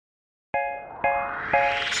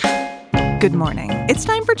Good morning. It's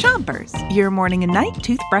time for Chompers, your morning and night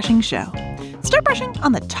toothbrushing show. Start brushing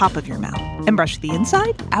on the top of your mouth and brush the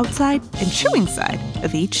inside, outside, and chewing side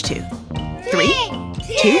of each tooth. 3,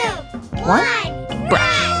 2, 1,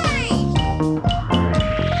 brush.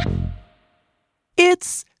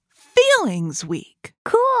 It's Feelings Week.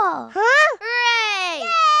 Cool. Huh? Hooray!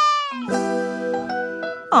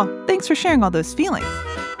 Oh, thanks for sharing all those feelings.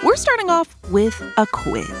 We're starting off with a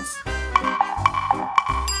quiz.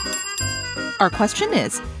 Our question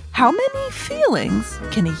is, how many feelings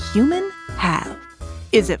can a human have?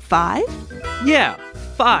 Is it 5? Yeah,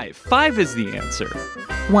 5. 5 is the answer.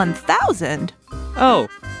 1,000? Oh,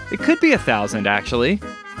 it could be 1,000 actually.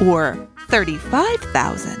 Or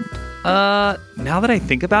 35,000? Now that I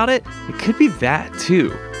think about it, it could be that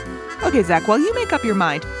too. Okay, Zach, while you make up your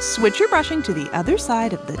mind, switch your brushing to the other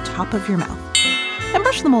side of the top of your mouth and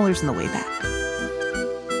brush the molars on the way back.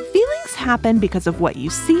 Feelings happen because of what you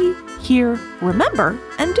see, hear, remember,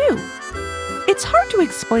 and do. It's hard to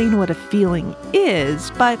explain what a feeling is,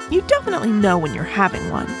 but you definitely know when you're having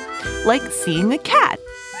one. Like seeing a cat.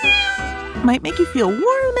 Might make you feel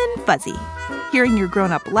warm and fuzzy. Hearing your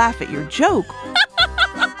grown-up laugh at your joke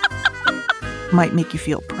might make you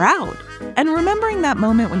feel proud. And remembering that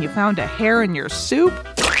moment when you found a hair in your soup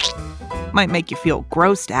might make you feel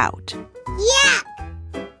grossed out. Yeah!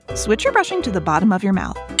 Switch your brushing to the bottom of your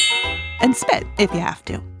mouth and spit if you have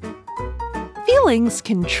to. Feelings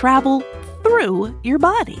can travel through your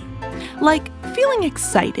body. Like feeling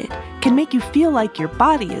excited can make you feel like your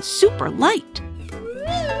body is super light.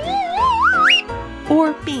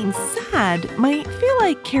 Or being sad might feel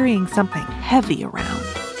like carrying something heavy around.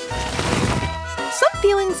 Some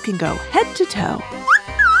feelings can go head to toe.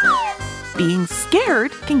 Being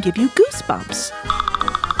scared can give you goosebumps.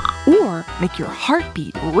 Or make your heart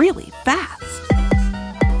beat really fast.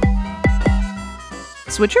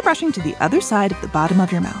 Switch your brushing to the other side of the bottom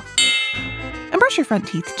of your mouth. And brush your front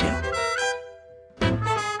teeth too.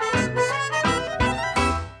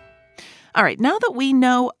 All right, now that we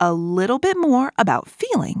know a little bit more about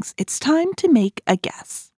feelings, it's time to make a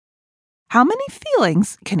guess. How many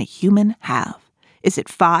feelings can a human have? Is it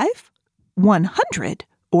 5, 100,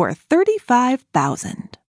 or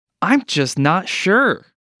 35,000? I'm just not sure.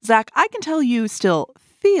 Zach, I can tell you still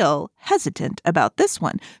feel hesitant about this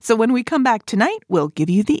one. So when we come back tonight, we'll give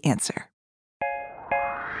you the answer.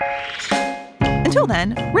 Until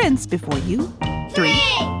then, rinse before you 3,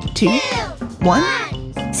 2,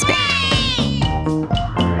 1, spit.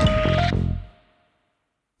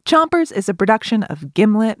 Chompers is a production of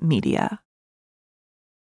Gimlet Media.